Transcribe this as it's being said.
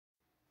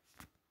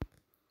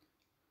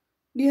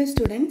Dear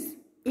students,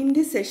 in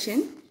this session,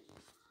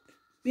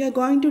 we are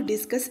going to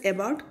discuss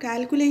about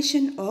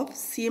calculation of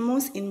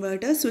CMOS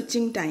inverter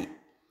switching time.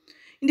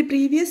 In the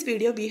previous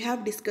video, we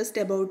have discussed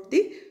about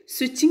the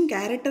switching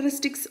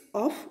characteristics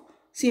of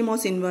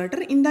CMOS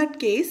inverter. In that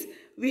case,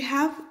 we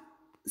have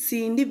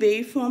seen the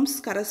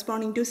waveforms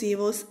corresponding to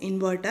CMOS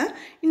inverter.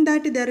 In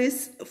that, there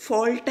is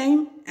fall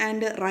time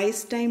and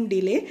rise time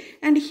delay.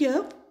 And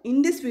here,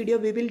 in this video,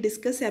 we will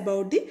discuss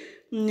about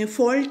the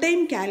fall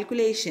time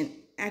calculation.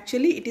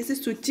 Actually, it is a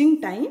switching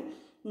time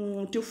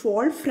to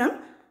fall from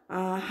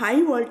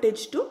high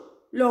voltage to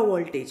low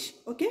voltage.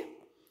 Okay.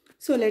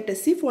 So let us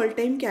see fall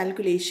time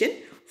calculation.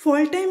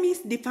 Fall time is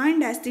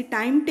defined as the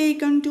time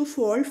taken to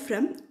fall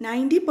from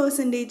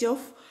 90% of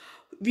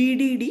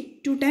VDD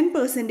to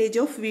 10%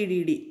 of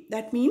VDD.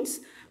 That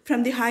means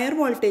from the higher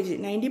voltage,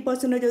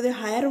 90% of the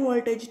higher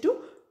voltage to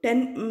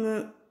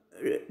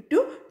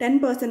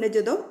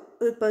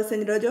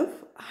 10% of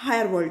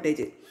higher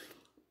voltage.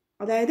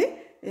 അതായത്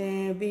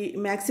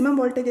maximum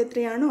voltage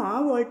എത്രയാണോ ആ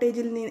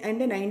വോൾട്ടേജിൽ നിന്ന്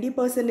അതിൻ്റെ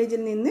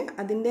 90%ൽ നിന്ന്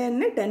അതിൻ്റെ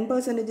തന്നെ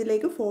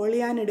 10%ലേക്ക് fall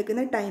ചെയ്യാൻ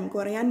എടുക്കുന്ന ടൈം,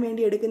 കുറയാൻ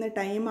വേണ്ടി എടുക്കുന്ന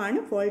ടൈമാണ്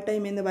ഫോൾ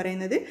ടൈം എന്ന്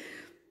പറയുന്നത്.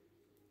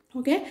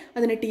 ഓക്കെ,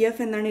 അതിന് ടി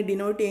എഫ് എന്നാണ്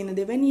ഡിനോട്ട്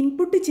ചെയ്യുന്നത്. When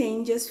input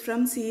changes from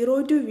 0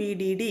 to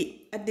VDD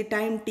at the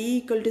time t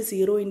equal to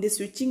 0 in the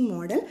switching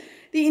model,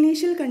 the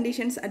initial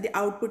conditions at the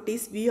output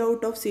is V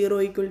out of 0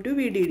 equal to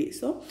VDD.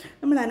 So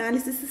നമ്മൾ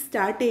analysis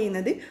start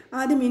ചെയ്യുന്നത്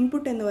ആദ്യം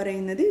input എന്ന്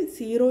പറയുന്നത്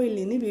 0യിൽ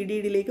നിന്ന്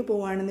VDDയിലേക്ക്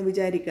പോവുകയാണെന്ന്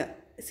വിചാരിക്കുക.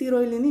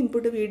 0യിൽ നിന്ന്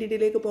input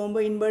VDDയിലേക്ക്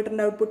പോകുമ്പോൾ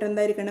ഇൻവെർട്ടറിൻ്റെ ഔട്ട്പുട്ട്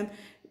എന്തായിരിക്കണം?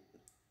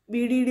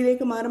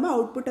 VDDയിലേക്ക് മാറുമ്പോൾ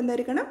ഔട്ട്പുട്ട്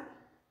എന്തായിരിക്കണം?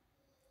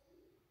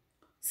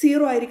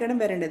 0 ആയിരിക്കണം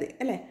വരേണ്ടത്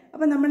അല്ലേ.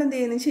 അപ്പോൾ നമ്മൾ എന്ത്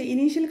ചെയ്യുന്നത് വെച്ചാൽ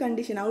ഇനീഷ്യൽ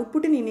കണ്ടീഷൻ,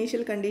 ഔട്ട്പുട്ടിന്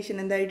ഇനീഷ്യൽ കണ്ടീഷൻ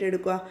എന്തായിട്ട്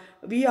എടുക്കുക?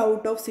 വി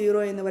ഔട്ട് ഓഫ് 0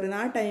 എന്ന് പറയുന്ന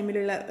ആ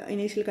ടൈമിലുള്ള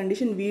ഇനീഷ്യൽ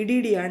കണ്ടീഷൻ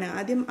VDD ആണ്.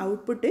 ആദ്യം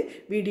ഔട്ട്പുട്ട്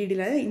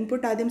VDDയിലാണ്.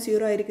 ഇൻപുട്ട് ആദ്യം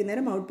 0 ആയിരിക്കും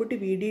നേരം ഔട്ട്പുട്ട്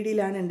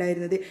VDDയിലാണ്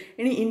ഉണ്ടായിരുന്നത്.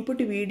 ഇനി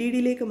ഇൻപുട്ട്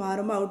VDDയിലേക്ക്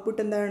മാറുമ്പോൾ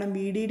ഔട്ട്പുട്ട് എന്താണ്?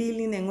 VDDയിൽ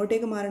നിന്ന്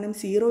എങ്ങോട്ടേക്ക് മാറണം?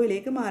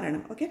 0യിലേക്ക്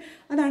മാറണം. ഓക്കെ,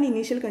 അതാണ്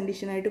ഇനീഷ്യൽ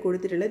കണ്ടീഷനായിട്ട്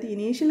കൊടുത്തിട്ടുള്ളത്.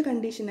 ഇനീഷ്യൽ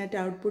കണ്ടീഷൻ ആയിട്ട്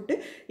output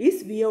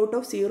is V out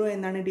of 0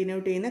 എന്നാണ്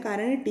ഡിനോട്ട് ചെയ്യുന്നത്.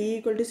 കാരണം t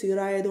ഈക്വൽ ടു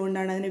 0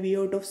 ആയതുകൊണ്ടാണ് അതിന് വി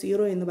ഔട്ട് ഓഫ്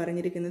 0 എന്ന്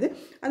പറഞ്ഞിരിക്കുന്നത്.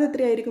 അത്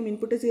എത്രയായിരിക്കും?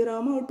 ഇൻപുട്ട് 0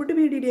 ആകുമ്പോൾ ഔട്ട്പുട്ട്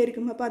VDD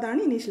ആയിരിക്കും. അപ്പോൾ അതാണ്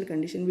ഇനീഷ്യൽ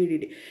കണ്ടീഷൻ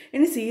VDD.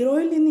 ഇനി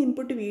 0യിൽ നിന്ന്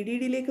ഇൻപുട്ട്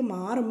VDDയിലേക്ക്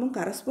മാറുമ്പോൾ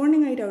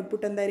കറസ്പോണ്ടിങ് ആയിട്ട്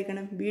ഔട്ട്പുട്ട്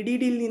എന്തായിരിക്കണം?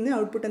 VDDയിൽ നിന്ന്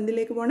ഔട്ട്പുട്ട്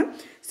എന്തിലേക്ക് പോകണം?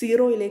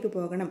 0യിലേക്ക്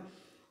പോകണം.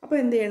 അപ്പോൾ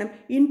എന്ത് ചെയ്യണം?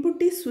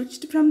 Input is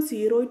switched from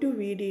 0 to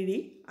VDD.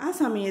 ആ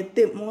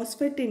സമയത്ത്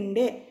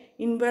മോസ്ഫെറ്റിൻ്റെ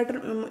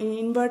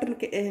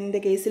ഇൻവെർട്ടറിൻ്റെ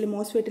കേസിൽ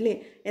മോസ്ഫെറ്റിൽ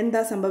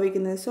എന്താ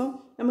സംഭവിക്കുന്നത്? സോ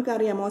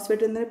നമുക്കറിയാം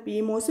മോസ്ഫെറ്റ് എന്ന്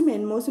PMOSും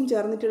NMOSും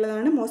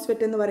ചേർന്നിട്ടുള്ളതാണ്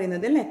മോസ്ഫെറ്റ് എന്ന്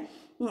പറയുന്നത് അല്ലേ.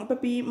 അപ്പോൾ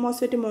പി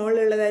മോസ്ഫെറ്റ്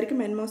മുകളിലുള്ളതായിരിക്കും,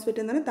 എൻ മോസ്ഫെറ്റ്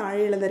എന്ന് പറഞ്ഞാൽ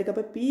താഴെയുള്ളതായിരിക്കും.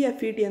 അപ്പോൾ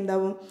PFET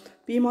എന്താവും?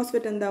 പി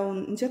മോസ്ഫെറ്റ് എന്താവും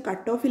എന്ന് വെച്ചാൽ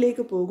കട്ട്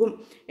ഓഫിലേക്ക് പോകും.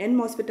 എൻ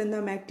മോസ്ഫെറ്റ്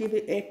എന്താവും?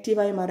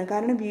 ആക്റ്റീവായി മാറും.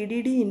 കാരണം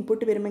VDD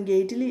ഇൻപുട്ട് വരുമ്പോൾ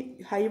ഗേറ്റിൽ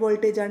ഹൈ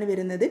വോൾട്ടേജ് ആണ്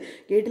വരുന്നത്.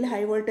 ഗേറ്റിൽ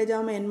ഹൈ വോൾട്ടേജ്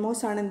ആകുമ്പോൾ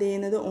NMOS ആണ് എന്ത്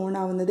ചെയ്യുന്നത്? ഓൺ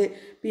ആവുന്നത്.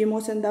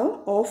 PMOS എന്താവും?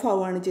 ഓഫ്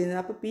ആവുകയാണ് ചെയ്യുന്നത്.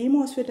 അപ്പോൾ പി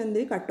മോസ്ഫെറ്റ് എന്ത്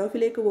ചെയ്യും? കട്ട്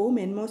ഓഫിലേക്ക് പോകും.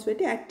 എൻ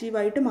മോസ്ഫെറ്റ്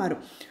ആക്റ്റീവായിട്ട് മാറും.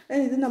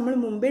 അതായത് ഇത് നമ്മൾ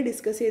മുമ്പേ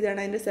ഡിസ്കസ് ചെയ്തതാണ്.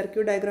 അതിൻ്റെ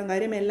സർക്യൂട്ട് ഡയഗ്രാം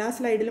കാര്യം എല്ലാ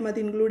സ്ലൈഡിലും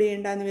അത് ഇൻക്ലൂഡ്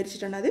ചെയ്യേണ്ടതെന്ന്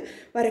വിചാരിച്ചിട്ടാണ് അത്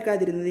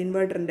വരക്കാതിരുന്നത്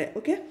ഇൻവെർട്ടറിൻ്റെ.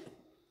 ഓക്കെ,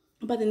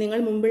 അപ്പോൾ അത് നിങ്ങൾ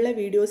മുമ്പുള്ള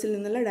വീഡിയോസിൽ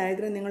നിന്നുള്ള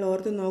ഡയഗ്രാം നിങ്ങൾ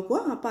ഓർത്ത് നോക്കുക.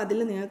 അപ്പോൾ അതിൽ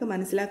നിങ്ങൾക്ക്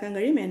മനസ്സിലാക്കാൻ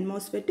കഴിയും എൻ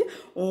മോസ്ഫെറ്റ്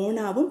ഓൺ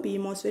ആവും, പി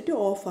മോസ്ഫെറ്റ്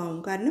ഓഫ് ആവും.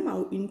 കാരണം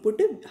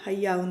ഇൻപുട്ട് ഹൈ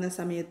ആവുന്ന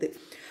സമയത്ത്.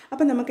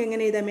 അപ്പോൾ നമുക്ക്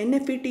എങ്ങനെ എഴുതാം?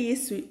 NFET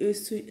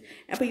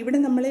അപ്പോൾ ഇവിടെ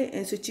നമ്മൾ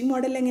സ്വിച്ചിങ്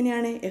മോഡലിൽ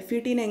എങ്ങനെയാണ്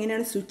FETനെ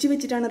എങ്ങനെയാണ് സ്വിച്ച്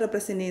വെച്ചിട്ടാണ്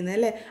റെപ്രസെൻറ്റ് ചെയ്യുന്നത്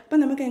അല്ലേ. അപ്പോൾ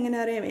നമുക്ക് എങ്ങനെ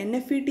അറിയാം?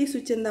 NFET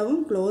സ്വിച്ച് എന്താവും?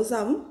 ക്ലോസ്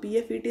ആവും.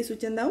 PFET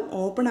സ്വിച്ച് എന്താവും?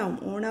 ഓപ്പൺ ആവും.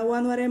 ഓൺ ആവുക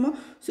എന്ന് പറയുമ്പോൾ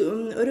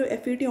ഒരു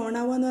FET ഓൺ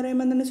ആവുക എന്ന്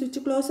പറയുമ്പോൾ എന്താണ്?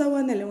 സ്വിച്ച് ക്ലോസ് ആവുക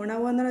എന്നല്ലേ. ഓൺ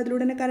ആവുക എന്ന് പറഞ്ഞാൽ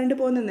അതിലൂടെ തന്നെ കറണ്ട്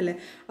പോകുന്നതല്ലേ.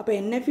 അപ്പോൾ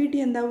NFET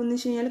എന്താവും എന്ന്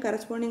വെച്ച് കഴിഞ്ഞാൽ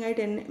കറസ്പോണ്ടിങ്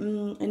ആയിട്ട്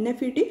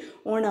NFET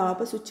ഓൺ ആവും.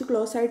 അപ്പോൾ സ്വിച്ച്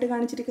ക്ലോസ് ആയിട്ട്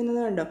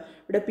കാണിച്ചിരിക്കുന്നത് കണ്ടോ?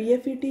 ഇവിടെ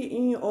PFET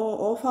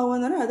ഓഫ് ആവുക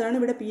എന്ന് പറഞ്ഞാൽ അതാണ്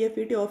ഇവിടെ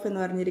PFET ഓഫ്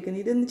എന്ന്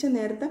പറഞ്ഞിരിക്കുന്നത്. ഇതെന്ന് വെച്ചാൽ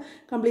നേരത്തെ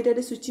കംപ്ലീറ്റ്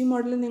ആയിട്ട് സ്വിച്ചിങ്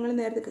മോഡൽ നിങ്ങൾ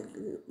നേരത്തെ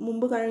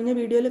മുമ്പ് കഴിഞ്ഞ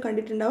വീഡിയോയിൽ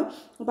കണ്ടിട്ടുണ്ടാവും.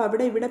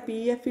 അപ്പോൾ ഇവിടെ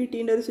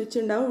PFETൻ്റെ ഒരു സ്വിച്ച്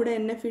ഉണ്ടാവും, ഇവിടെ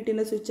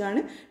NFETൻ്റെ സ്വിച്ചാണ്.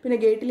 പിന്നെ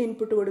ഗേറ്റിൽ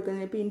ഇൻപുട്ട്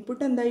കൊടുക്കുന്നത്. ഇപ്പോൾ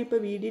ഇൻപുട്ട് എന്തായി? ഇപ്പോൾ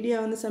VDD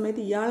ആവുന്ന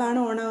സമയത്ത് ഇയാളാണ്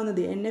ഓൺ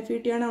ആവുന്നത്,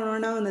 NFET ആണ്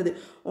ഓൺ ആവുന്നത്.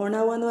 ഓൺ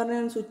ആവുക എന്ന്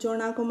പറഞ്ഞാൽ സ്വിച്ച്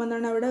ഓൺ ആക്കുമ്പോൾ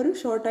എന്താണ്? അവിടെ ഒരു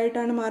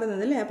ഷോർട്ടായിട്ടാണ്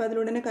മാറുന്നത് അല്ലേ. അപ്പോൾ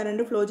അതിലൂടെ തന്നെ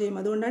കറണ്ട് ഫ്ലോ ചെയ്യും.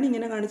 അതുകൊണ്ടാണ്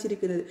ഇങ്ങനെ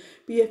കാണിച്ചിരിക്കുന്നത്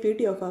PFET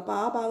ഓഫ്. അപ്പോൾ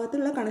ആ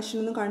ഭാഗത്തുള്ള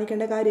കണക്ഷനൊന്നും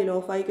കാണിക്കേണ്ട കാര്യമില്ല.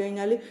 ഓഫായി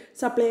കഴിഞ്ഞാൽ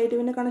സപ്ലൈ ആയിട്ട്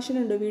പിന്നെ കണക്ഷൻ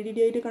ഉണ്ടോ? VDD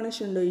ആയിട്ട്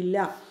കണക്ഷൻ ഉണ്ടോ? ഇല്ല.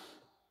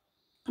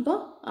 അപ്പോൾ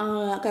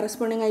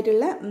കറസ്പോണ്ടിങ്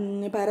ആയിട്ടുള്ള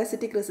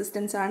പാരാസിറ്റിക്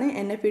റെസിസ്റ്റൻസ് ആണ്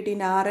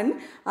NFETൻ്റെ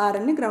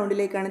RN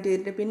ഗ്രൗണ്ടിലേക്കാണ്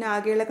ചെയ്തിട്ട്. പിന്നെ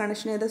ആകെയുള്ള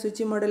കണക്ഷൻ ഏതാ?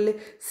 സ്വിച്ചിങ് മോഡലിൽ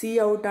C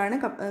ഔട്ടാണ്.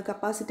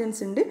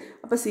 കപ്പാസിറ്റൻസ് ഉണ്ട്.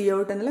 അപ്പോൾ C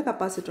ഔട്ട് എന്നുള്ള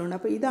കപ്പാസിറ്റർ ഉണ്ട്.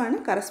 അപ്പോൾ ഇതാണ്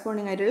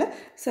കറസ്പോണ്ടിങ് ആയിട്ടുള്ള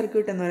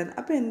സർക്യൂട്ട് എന്ന് പറയുന്നത്.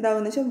 അപ്പോൾ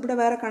എന്താവുമെന്ന് വെച്ചാൽ ഇവിടെ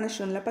വേറെ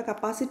കണക്ഷൻ ഒന്നുമില്ല. അപ്പോൾ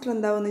കപ്പാസിറ്റർ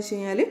എന്താവുമെന്ന് വെച്ച്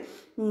കഴിഞ്ഞാൽ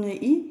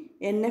ഈ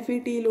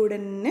NFETയിലൂടെ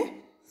തന്നെ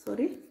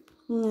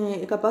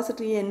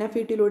കപ്പാസിറ്റർ ഈ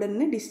NFETയിലൂടെ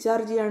തന്നെ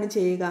ഡിസ്ചാർജ്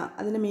ചെയ്യുക.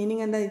 അതിൻ്റെ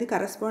മീനിങ് എന്താ? ഇത്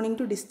കറസ്പോണ്ടിങ്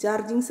ടു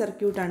ഡിസ്ചാർജിങ്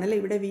സർക്യൂട്ടാണ് അല്ലേ.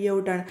 ഇവിടെ വി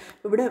ഔട്ടാണ്.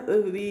 ഇവിടെ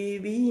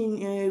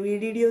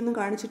VDD ഒന്നും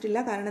കാണിച്ചിട്ടില്ല,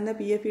 കാരണം എന്താ?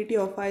 PFET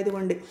ഓഫ്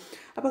ആയതുകൊണ്ട്.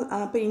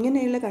 അപ്പോൾ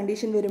ഇങ്ങനെയുള്ള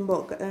കണ്ടീഷൻ വരുമ്പോൾ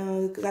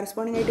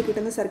കറസ്പോണ്ടിങ് ആയിട്ട്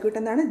കിട്ടുന്ന സർക്യൂട്ട്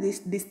എന്താണ്?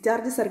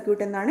 ഡിസ്ചാർജ്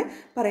സർക്യൂട്ട് എന്നാണ്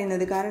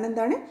പറയുന്നത്. കാരണം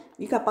എന്താണ്?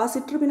 ഈ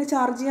കപ്പാസിറ്റർ പിന്നെ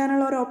ചാർജ്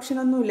ചെയ്യാനുള്ള ഒരു ഓപ്ഷൻ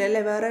ഒന്നുമില്ല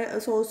അല്ലേ, വേറെ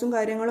സോഴ്സും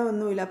കാര്യങ്ങളോ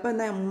ഒന്നുമില്ല. അപ്പോൾ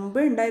എന്താ, മുമ്പ്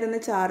ഉണ്ടായിരുന്ന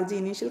ചാർജ്,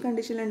 ഇനീഷ്യൽ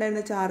കണ്ടീഷനിൽ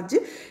ഉണ്ടായിരുന്ന ചാർജ്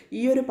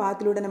ഈ ഒരു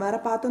പാത്തിലൂടെ തന്നെ, വേറെ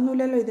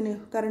പാത്തൊന്നുമില്ലല്ലോ ഇതിന്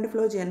കറണ്ട്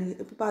ഫ്ലോ ചെയ്യാൻ,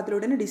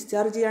 പാത്തിലൂടെ തന്നെ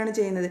ഡിസ്ചാർജ്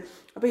ചെയ്യുന്നത്.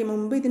 അപ്പോൾ ഈ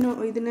മുമ്പ്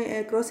ഇതിന്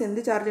അക്രോസ്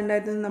എന്ത് ചാർജ്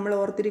ഉണ്ടായിരുന്നെന്ന് നമ്മൾ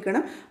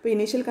ഓർത്തിരിക്കണം. അപ്പോൾ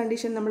ഇനീഷ്യൽ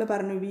കണ്ടീഷൻ നമ്മൾ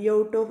പറഞ്ഞു വി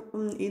ഔട്ട് ഓഫ്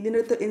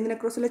ഇതിന്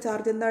അക്രോസിലെ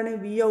ചാർജ് എന്താണ്?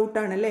 വി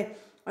ഔട്ടാണ് അല്ലേ.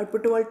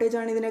 ഔട്ട്പുട്ട് വോൾട്ടേജ്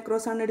ആണ് ഇതിന്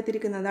അക്രോസ് ആണ്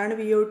എടുത്തിരിക്കുന്നത്, അതാണ്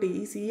വി ഔട്ട്.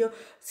 ഈ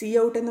സി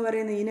ഔട്ട് എന്ന്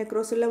പറയുന്നത്, ഇതിന്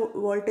അക്രോസുള്ള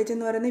വോൾട്ടേജ്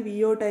എന്ന് പറയുന്നത് വി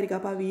ഔട്ട് ആയിരിക്കും.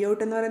 അപ്പോൾ ആ വി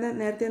ഔട്ട് എന്ന് പറയുന്നത്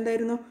നേരത്തെ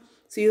എന്തായിരുന്നു?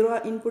 0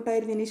 ഇൻപുട്ട്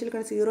ആയിരുന്നു. ഇനീഷ്യൽ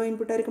 0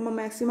 ഇൻപുട്ട് ആയിരിക്കുമ്പോൾ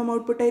മാക്സിമം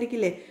ഔട്ട്പുട്ട്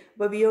ആയിരിക്കില്ലേ.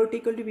 അപ്പോൾ V out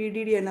equal to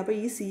VDD ആയിരുന്നു. അപ്പോൾ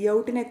ഈ സി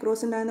ഔട്ടിന്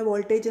അക്രോസ് ഉണ്ടായിരുന്ന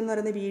വോൾട്ടേജ് എന്ന്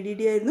പറയുന്നത്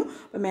VDD ആയിരുന്നു.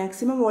 അപ്പോൾ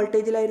മാക്സിമം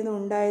വോൾട്ടേജിലായിരുന്നു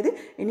ഉണ്ടായത്.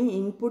 ഇനി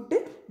ഇൻപുട്ട്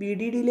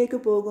VDDയിലേക്ക്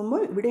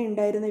പോകുമ്പോൾ ഇവിടെ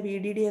ഉണ്ടായിരുന്ന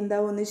VDD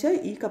എന്താവുമെന്ന് വെച്ചാൽ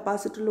ഈ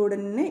കപ്പാസിറ്ററിലൂടെ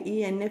തന്നെ, ഈ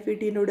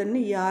NFETയിലൂടെ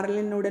തന്നെ, ഈ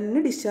RLനൂടെ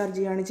തന്നെ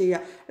ഡിസ്ചാർജ്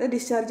ചെയ്യുക. അത്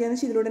ഡിസ്ചാർജ് ചെയ്യാന്ന്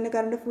വെച്ചാൽ ഇതിലൂടെ തന്നെ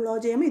കറണ്ട് ഫ്ലോ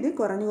ചെയ്യുമ്പോൾ ഇത്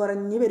കുറഞ്ഞ്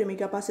വരും. ഈ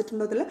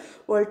കപ്പാസിറ്ററിൻ്റെ അകത്തുള്ള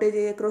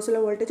വോൾട്ടേജ്,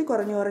 അക്രോസുള്ള വോൾട്ടേജ്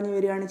കുറഞ്ഞ്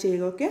വരികയാണ്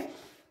ചെയ്യുക. Okay.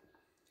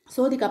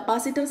 So the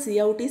capacitor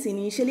Cout is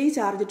initially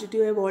charged to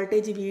a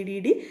voltage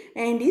VDD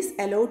and is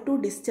allowed to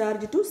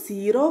discharge to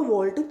 0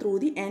 volt through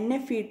the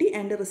NFET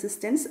and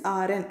resistance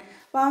RN.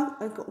 അപ്പോൾ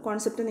ആ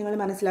കോൺസെപ്റ്റ് നിങ്ങൾ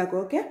മനസ്സിലാക്കുക.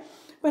 ഓക്കെ.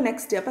 അപ്പോൾ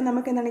നെക്സ്റ്റ്, അപ്പോൾ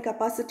നമുക്ക് എന്താണ്?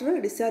 കപ്പാസിറ്റർ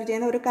ഡിസ്ചാർജ്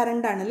ചെയ്യുന്ന ഒരു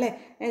കറണ്ടാണ് അല്ലേ.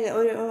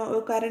 ഒരു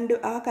കറണ്ട്,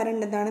 ആ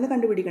കറണ്ട് എന്താണെന്ന്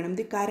കണ്ടുപിടിക്കണം.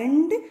 The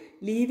current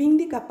living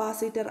the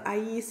capacitor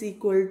I is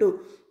equal to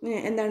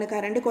എന്താണ്?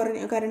 കറണ്ട്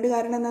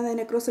കാരണം എന്താണ്?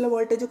 അതിനെക്രോസുള്ള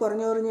വോൾട്ടേജ്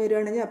കുറഞ്ഞു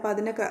വരികയാണെങ്കിൽ അപ്പോൾ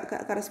അതിനെ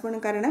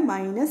corresponding current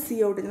minus C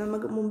out.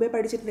 നമുക്ക് മുമ്പേ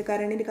പഠിച്ചിട്ടുണ്ട്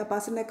കറണ്ടിൻ്റെ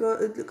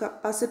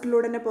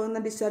കപ്പാസിറ്ററിലൂടെ തന്നെ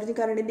പോകുന്ന ഡിസ്ചാർജിങ്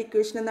കറണ്ടിൻ്റെ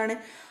ഇക്വേഷൻ എന്താണ്?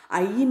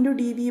 I ×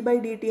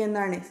 dV/dt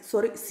എന്നാണ്.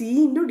 C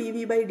 ×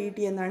 dV/dt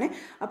എന്നാണ്.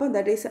 അപ്പോൾ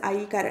that is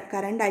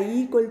current I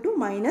equal to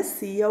minus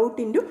C out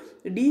into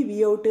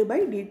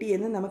dV/dt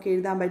എന്ന് നമുക്ക്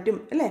എഴുതാൻ പറ്റും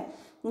അല്ലേ.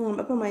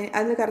 അപ്പോൾ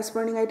അതിന്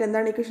കറസ്പോണ്ടിങ് ആയിട്ട്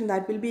എന്താണ് equation?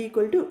 That will be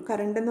equal to,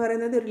 current എന്ന്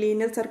പറയുന്നത് ഒരു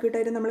ലീനിയർ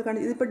സർക്യൂട്ടായിട്ട് നമ്മൾ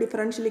ഇതിപ്പോൾ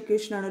ഡിഫറൻഷ്യൽ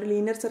ഇക്വേഷനാണ്. ഒരു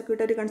ലീനിയർ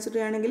സർക്യൂട്ടായിട്ട് കൺസിഡർ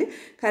ചെയ്യുകയാണെങ്കിൽ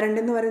കറണ്ട്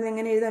എന്ന് പറയുന്നത്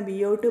എങ്ങനെ എഴുതാം?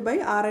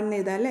 V/RN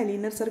എഴുതാം അല്ലേ.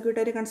 ലീനിയർ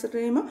സർക്യൂട്ടായിട്ട് കൺസിഡർ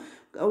ചെയ്യുമ്പോൾ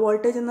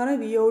വോൾട്ടേജ് എന്ന്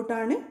പറയുന്നത് വി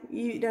ഔട്ടാണ്.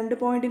 ഈ രണ്ട്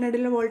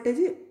പോയിൻറ്റിനിടയിലുള്ള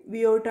വോൾട്ടേജ്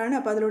വി ഔട്ടാണ്.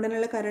 അപ്പോൾ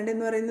അതിലൂടെയുള്ള കറണ്ട്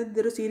എന്ന് പറയുന്നത്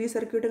ഇതൊരു സീരീസ്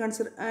സർക്യൂട്ട്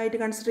കൺസിഡർ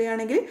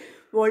ചെയ്യുകയാണെങ്കിൽ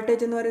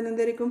വോൾട്ടേജ് എന്ന് പറയുന്നത്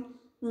എന്തായിരിക്കും?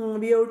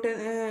 വി ഔട്ട്,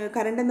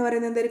 കറണ്ട് എന്ന്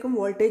പറയുന്നത് എന്തായിരിക്കും?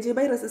 വോൾട്ടേജ്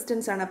ബൈ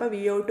റെസിസ്റ്റൻസ് ആണ്. അപ്പോൾ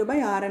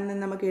V/RN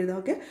എന്ന് നമുക്ക് എഴുതാം.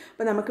 ഓക്കെ.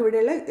 അപ്പോൾ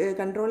നമുക്കിവിടെയുള്ള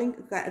controlling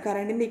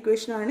കറണ്ടിൻ്റെ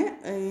ഇക്വേഷനാണ്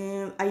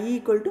I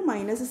equal to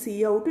minus C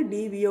out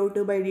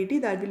dV/dt.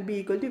 That will be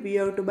equal to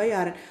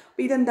V/RN.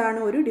 അപ്പോൾ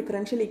ഇതെന്താണ്? ഒരു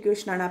ഡിഫറൻഷ്യൽ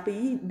ഇക്വേഷനാണ്. അപ്പോൾ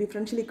ഈ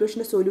ഡിഫറൻഷ്യൽ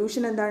ഇക്വേഷൻ്റെ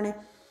സൊല്യൂഷൻ എന്താണ്?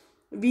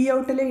 വി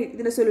ഔട്ടിലെ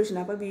ഇതിൻ്റെ സൊല്യൂഷൻ.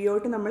 അപ്പോൾ വി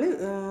ഔട്ട് നമ്മൾ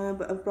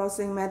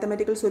പ്രോസസ്സിങ്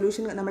മാത്തമാറ്റിക്കൽ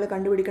സൊല്യൂഷൻ നമ്മൾ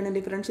കണ്ടുപിടിക്കണം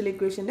ഡിഫറൻഷ്യൽ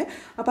ഇക്വേഷൻ്റെ.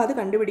 അപ്പോൾ അത്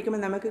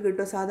കണ്ടുപിടിക്കുമ്പോൾ നമുക്ക്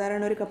കിട്ടും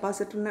സാധാരണ ഒരു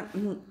കപ്പാസിറ്ററിന്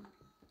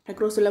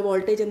അക്രോസുള്ള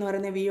വോൾട്ടേജ് എന്ന്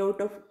പറയുന്നത്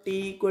V/t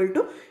equal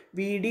to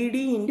VDD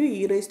into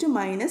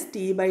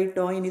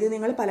e⁻t/τ. ഇത്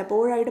നിങ്ങൾ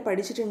പലപ്പോഴായിട്ട്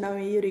പഠിച്ചിട്ടുണ്ടാകും.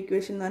 ഈ ഒരു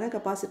ഇക്വേഷൻ എന്ന് പറഞ്ഞാൽ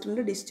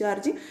കപ്പാസിറ്ററിൻ്റെ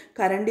ഡിസ്ചാർജ്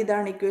കറണ്ട്,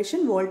 ഇതാണ്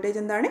ഇക്വേഷൻ.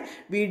 വോൾട്ടേജ് എന്താണ്?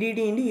 VDD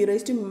ഇൻറ്റു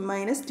e⁻t/τ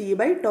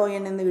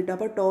എന്ന് കിട്ടും.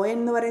 അപ്പോൾ τ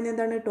എന്ന് പറയുന്നത്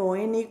എന്താണ്? τ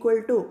equal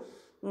to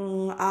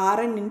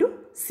RN into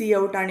C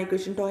ഔട്ടാണ്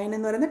equation. Tau N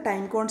എന്ന് പറയുന്നത്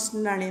ടൈം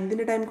കോൺസ്റ്റൻ്റ് ആണ്.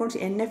 എന്തിൻ്റെ ടൈം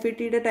കോൺസ്റ്റൻ്റ്?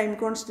 NFETയുടെ ടൈം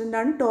കോൺസ്റ്റൻ്റ്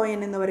ആണ് ടോ എൻ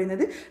എന്ന്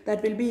പറയുന്നത്.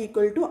 That will be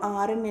equal to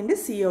RN into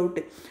C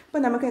out.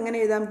 അപ്പോൾ നമുക്ക് എങ്ങനെ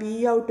എഴുതാം? വി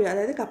ഔട്ട്,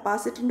 അതായത്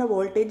കപ്പാസിറ്ററിൻ്റെ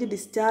വോൾട്ടേജ്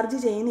ഡിസ്ചാർജ്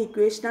ചെയ്യുന്ന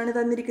ഇക്വേഷനാണ്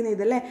തന്നിരിക്കുന്നത്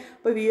ഇതല്ലേ.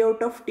 അപ്പോൾ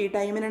V/t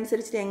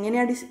ടൈമിനനുസരിച്ചിട്ട്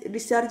എങ്ങനെയാണ്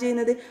ഡിസ്ചാർജ്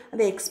ചെയ്യുന്നത്?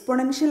 അത്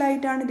എക്സ്പൊണൻഷ്യൽ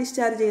ആയിട്ടാണ്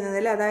ഡിസ്ചാർജ് ചെയ്യുന്നത്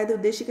അല്ലേ. അതായത്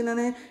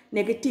ഉദ്ദേശിക്കുന്നത്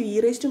നെഗറ്റീവ്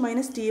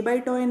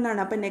e⁻t/τ എന്നാണ്.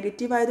 അപ്പോൾ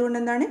നെഗറ്റീവ് ആയതുകൊണ്ട്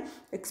എന്താണ്?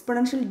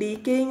 എക്സ്പൊണൻഷ്യൽ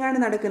ഡീക്കേയിങ് ആണ്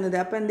നടക്കുന്നത്.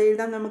 അപ്പോൾ എന്ത്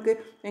എഴുതാം? നമുക്ക്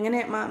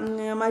എങ്ങനെ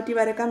മാറ്റി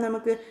വരക്കാം? നമുക്ക്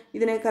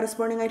ഇതിനെ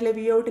കറസ്പോണ്ടിങ് ആയിട്ടുള്ള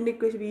V ഔട്ടിൻ്റെ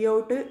equation, V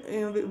out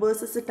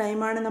versus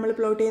ടൈമാണ് നമ്മൾ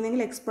പ്ലോട്ട്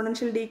ചെയ്യുന്നതെങ്കിൽ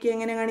എക്സ്പൊണൻഷ്യൽ ഡീക്കെ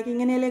എങ്ങനെ കാണിക്കുക?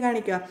 ഇങ്ങനെയല്ലേ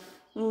കാണിക്കുക.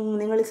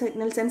 നിങ്ങൾ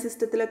signal sense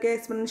സിസ്റ്റത്തിലൊക്കെ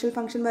exponential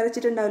function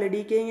വരച്ചിട്ടുണ്ടാവില്ലേ.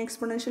 Decaying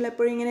exponential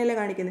എപ്പോഴും ഇങ്ങനെയല്ലേ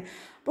കാണിക്കുന്നത്.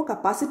 അപ്പോൾ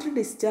കപ്പാസിറ്റർ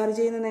ഡിസ്ചാർജ്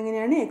ചെയ്യുന്നത്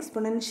എങ്ങനെയാണ്?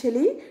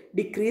 എക്സ്പൊണൻഷ്യലി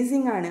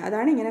ഡിക്രീസിങ് ആണ്.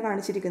 അതാണ് ഇങ്ങനെ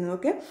കാണിച്ചിരിക്കുന്നത്.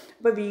 ഓക്കെ.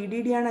 അപ്പോൾ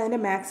VDD ആണ്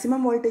അതിൻ്റെ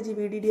മാക്സിമം വോൾട്ടേജ്.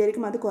 VDD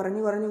ആയിരിക്കും. അത്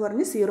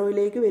കുറഞ്ഞ്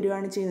സീറോയിലേക്ക്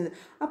വരികയാണ് ചെയ്യുന്നത്.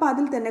 അപ്പോൾ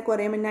അതിൽ തന്നെ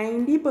കുറയുമ്പോൾ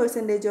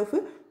 90% ഓഫ്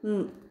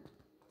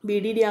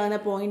VDD ആകുന്ന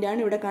പോയിൻ്റാണ്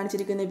ഇവിടെ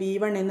കാണിച്ചിരിക്കുന്നത്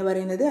V1 എന്ന്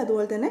പറയുന്നത്.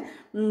 അതുപോലെ തന്നെ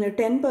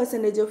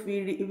 10% ഓഫ്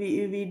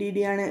VDD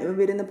ആണ്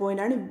വരുന്ന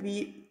പോയിൻ്റാണ്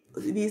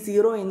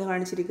V0 എന്ന്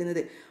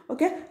കാണിച്ചിരിക്കുന്നത്.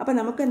 ഓക്കെ. അപ്പോൾ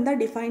നമുക്ക് എന്താ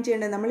ഡിഫൈൻ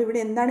ചെയ്യേണ്ടത്? നമ്മളിവിടെ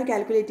എന്താണ്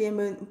കാൽക്കുലേറ്റ് ചെയ്യാൻ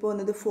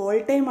പോകുന്നത്? ഫോൾ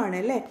ടൈം ആണ്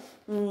അല്ലേ.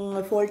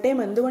 ഫോൾ ടൈം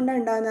എന്തുകൊണ്ടാണ്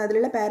ഉണ്ടാകുന്നത്?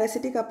 അതിലുള്ള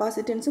പാരാസിറ്റിക്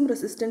കപ്പാസിറ്റൻസും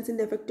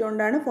റെസിസ്റ്റൻസിൻ്റെ എഫക്റ്റ്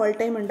കൊണ്ടാണ് ഫോൾ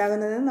ടൈം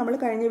ഉണ്ടാകുന്നതെന്ന് നമ്മൾ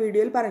കഴിഞ്ഞ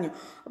വീഡിയോയിൽ പറഞ്ഞു.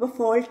 അപ്പോൾ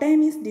fall time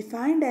is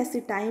defined as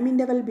the time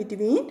interval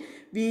between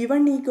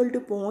V1 equal to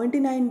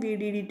 0.9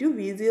 VDD to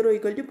V0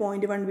 equal to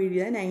 0.1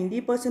 VDD.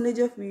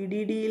 90% of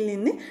VDDയിൽ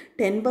നിന്ന്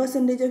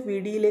 10% ഓഫ്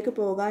VDയിലേക്ക്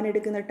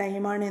പോകാനെടുക്കുന്ന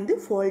ടൈമാണ് എന്ത്?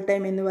 ഫോൾ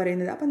ടൈം എന്ന്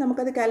പറയുന്നത്. അപ്പോൾ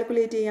നമുക്കത്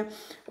കാൽക്കുലേറ്റ് ചെയ്യാം.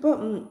 അപ്പോൾ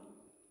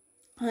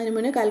അതിന്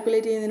മുന്നേ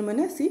കാൽക്കുലേറ്റ് ചെയ്യുന്നതിന്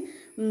മുന്നേ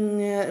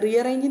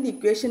റീഅറേഞ്ചിങ് ദി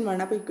ഇക്വേഷൻ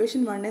 1. അപ്പോൾ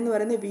ഇക്വേഷൻ 1 എന്ന്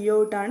പറയുന്നത് വി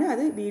ഔട്ടാണ്,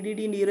 അത് വി ഡി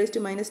ഡി ഡി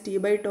റേസ്റ്റ് മൈനസ് ടി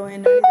ബൈ ടോ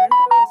എന്നാണ്. ഇതാണ്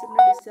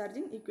കപ്പാസിറ്ററിൻ്റെ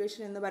ഡിസ്ചാർജിങ്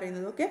ഇക്വേഷൻ എന്ന്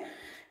പറയുന്നത്. ഓക്കെ,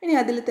 ഇനി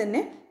അതിൽ തന്നെ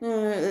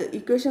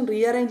ഇക്വേഷൻ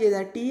റീഅറേഞ്ച്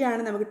ചെയ്താൽ ടി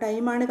ആണ് നമുക്ക്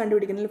ടൈമാണ്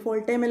കണ്ടുപിടിക്കുന്നത്, ഫോൾ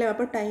ടൈം അല്ലേ.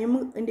 അപ്പോൾ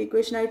ടൈമിൻ്റെ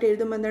ഇക്വേഷനായിട്ട്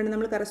എഴുതുമ്പോൾ എന്താണ്,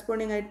 നമ്മൾ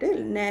കറസ്പോണ്ടിങ് ആയിട്ട്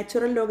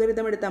നാച്ചുറൽ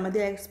ലോഗരിതം എടുത്താൽ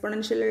മതി.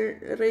 എക്സ്പോണൻഷ്യൽ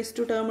റേസ്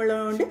ടു ടേം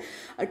ഉള്ളതുകൊണ്ട്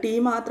ടി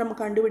മാത്രം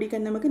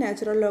കണ്ടുപിടിക്കാൻ നമുക്ക്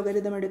നാച്ചുറൽ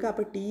ലോഗരിതം എടുക്കാം.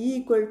 അപ്പോൾ T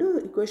equal to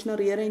equation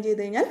rearrange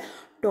ചെയ്ത് കഴിഞ്ഞാൽ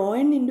tau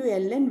N into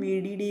L N V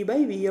D D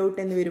by V out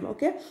എന്ന് വരും.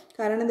 ഓക്കെ,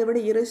 കാരണം ഇതിവിടെ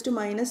E raise to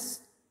minus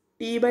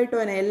T by tau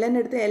N, L N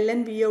എടുത്ത് എൽ എൻ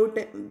വി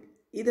ഔട്ട്,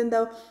 ഇതെന്താ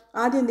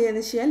ആദ്യം എന്ത്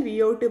ചെയ്യുന്നത് വെച്ചാൽ V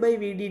out by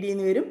V D D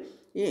എന്ന് വരും,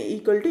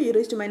 equal to E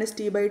raise to minus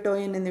T by tau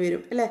N എന്ന്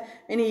വരും അല്ലേ.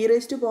 ഇനി ഇ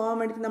റേസ് ടു പോകാൻ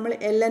വേണ്ടിയിട്ട് നമ്മൾ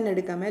എൽ എൻ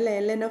എടുക്കാം അല്ലേ.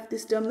 L N of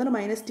this term എന്ന് പറഞ്ഞാൽ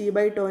മൈനസ് ടി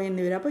ബൈ ടോ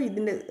എന്ന് വരും. അപ്പോൾ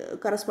ഇതിൻ്റെ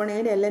കറസ്പോണ്ടിങ്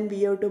ആയിട്ട് L N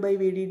V out by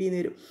V D D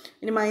എന്ന് വരും.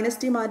 ഇനി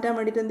മൈനസ് ടി മാറ്റാൻ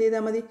വേണ്ടിയിട്ട് എന്ത്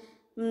ചെയ്താൽ മതി,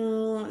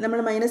 നമ്മൾ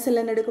മൈനസ് എൽ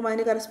എൻ എടുക്കുമ്പോൾ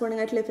അതിന് കറസ്പോണ്ടിങ്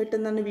ആയിട്ടുള്ള എഫക്റ്റ്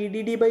എന്താണ്, V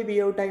D D by V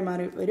ഔട്ടായി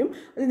മാറി വരും.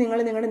 അത് നിങ്ങൾ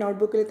നിങ്ങളുടെ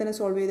നോട്ട്ബുക്കിൽ തന്നെ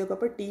സോൾവ് ചെയ്ത് നോക്കും.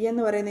 അപ്പോൾ ടി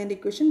എന്ന് പറയുന്നതിൻ്റെ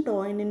equation tau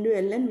N into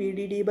L N V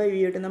D D by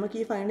V out. നമുക്ക്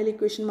ഈ ഫൈനൽ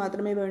ഇക്വേഷൻ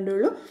മാത്രമേ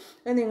വേണ്ടുള്ളൂ.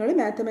 അത് നിങ്ങൾ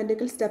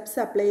മാത്തമാറ്റിക്കൽ സ്റ്റെപ്സ്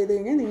അപ്ലൈ ചെയ്ത്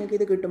കഴിഞ്ഞാൽ നിങ്ങൾക്ക്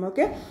ഇത് കിട്ടും.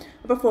 ഓക്കെ,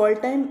 അപ്പോൾ ഫോൾ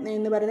ടൈം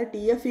എന്ന് പറയുന്നത്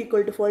T F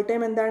equal to, fall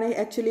time എന്താണ്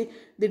actually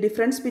the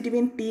difference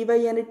between T Y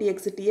and T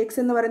X. T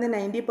X എന്ന് പറയുന്നത്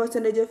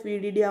 90% ഓഫ് വി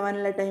ഡി ഡി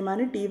ആവാനുള്ള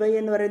ടൈമാണ്, ടി വൈ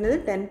എന്ന് പറയുന്നത്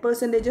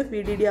 10% ഓഫ്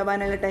വി ഡി ഡി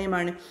ആവാനുള്ള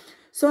ടൈമാണ്.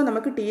 സോ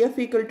നമുക്ക് T F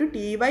equal to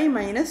T Y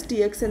minus T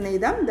X എന്ന്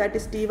എഴുതാം. ദാറ്റ്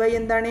ഇസ് ടി വൈ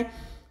എന്താണ്,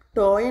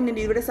 ടോ എൻ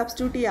ഇൻറ്റു, ഇവിടെ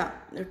സബ്സ്റ്റിറ്റ്യൂട്ട് ചെയ്യാം,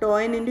 tau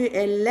N into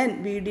L N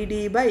V D D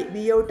by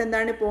V out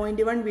എന്താണ്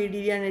 0.1 V D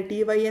D ആണ്. T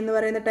Y എന്ന്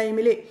പറയുന്ന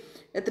ടൈമിൽ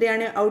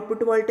എത്രയാണ്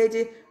output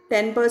voltage,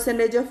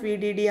 10% of V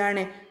D D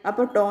ആണ്.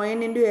 അപ്പോൾ tau N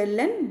into L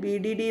N V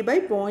D D by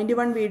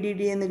 0.1 V D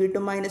D എന്ന്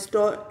കിട്ടും. മൈനസ്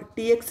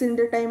ടി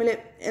എക്സിൻ്റെ ടൈമിൽ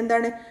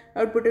എന്താണ്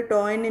output,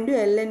 tau N into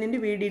L N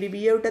into V D D,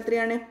 V out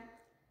എത്രയാണ്,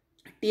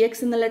 T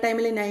X എന്നുള്ള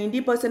ടൈമിൽ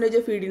 90%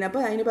 ഓഫ് വി ഡി ഡി,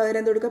 അപ്പോൾ അതിന് പകരം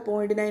എന്ത് കൊടുക്കുക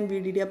 0.9 വി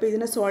ഡി ഡി. അപ്പോൾ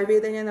ഇതിനെ സോൾവ്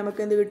ചെയ്ത് കഴിഞ്ഞാൽ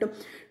നമുക്ക് എന്ത് കിട്ടും,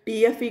 T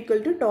F equal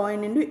to tau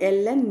N into L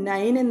N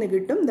 9 എന്ന്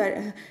കിട്ടും.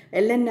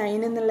 എൽ എൻ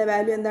 9 എന്നുള്ള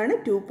വാല്യൂ എന്താണ്,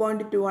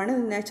 2.2 ആണ്,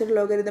 നാച്ചുറൽ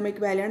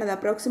ലോഗരിതമിക് വാല്യൂ ആണ്. അത്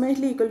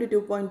അപ്രോക്സിമേറ്റ്ലി ഈക്വൽ ടു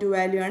 2.2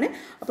 വാല്യൂ ആണ്.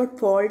 അപ്പോൾ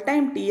fall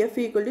time T F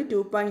equal to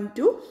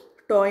 2.2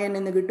 tau N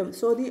എന്ന് കിട്ടും.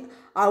 So the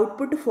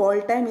output fall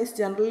time is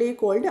generally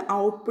called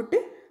output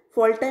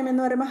fall time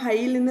എന്ന് പറയുമ്പോൾ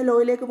ഹൈയിൽ നിന്ന്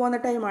ലോയിലേക്ക് പോകുന്ന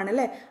ടൈമാണ്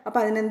അല്ലേ. അപ്പോൾ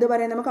അതിനെന്ത്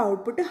പറയാം, നമുക്ക്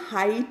output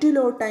high to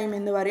law time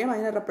എന്ന് പറയും.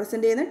 അതിനെ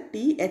റെപ്രസെൻറ്റ് ചെയ്യുന്ന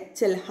T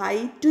H L, high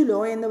to law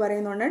എന്ന്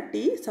പറയുന്നതുകൊണ്ട്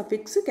T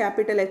suffix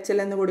capital H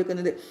L എന്ന്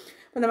കൊടുക്കുന്നത്.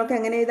 അപ്പോൾ നമുക്ക്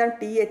എങ്ങനെ എഴുതാം,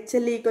 T H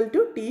L equal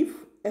to T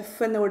F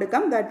എന്ന്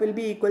കൊടുക്കാം. That will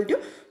be equal to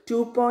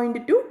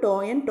 2.2 tau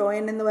N. Tau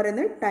N എന്ന്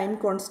പറയുന്നത് ടൈം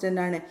കോൺസ്റ്റൻ്റ്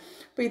ആണ്.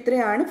 അപ്പോൾ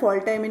ഇത്രയാണ് ഫോൾ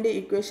ടൈമിൻ്റെ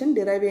ഇക്വേഷൻ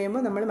ഡിറൈവ്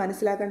ചെയ്യുമ്പോൾ നമ്മൾ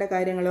മനസ്സിലാക്കേണ്ട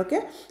കാര്യങ്ങളൊക്കെ.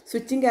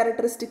 സ്വിച്ചിങ്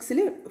ക്യാരക്ടറിസ്റ്റിക്സിൽ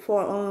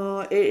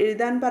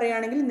എഴുതാൻ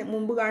പറയുകയാണെങ്കിൽ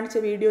മുമ്പ് കാണിച്ച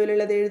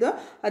വീഡിയോയിലുള്ളത് എഴുതുക.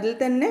 അതിൽ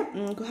തന്നെ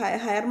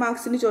ഹയർ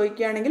മാർക്സിന്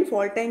ചോദിക്കുകയാണെങ്കിൽ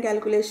ഫോൾ ടൈം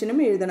കാൽക്കുലേഷനും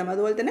എഴുതണം.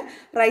 അതുപോലെ തന്നെ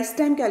റൈസ്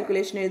ടൈം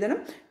കാൽക്കുലേഷൻ എഴുതണം.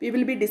 We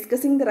will be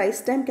discussing the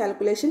rice time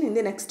calculation in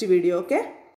the next video. Okay.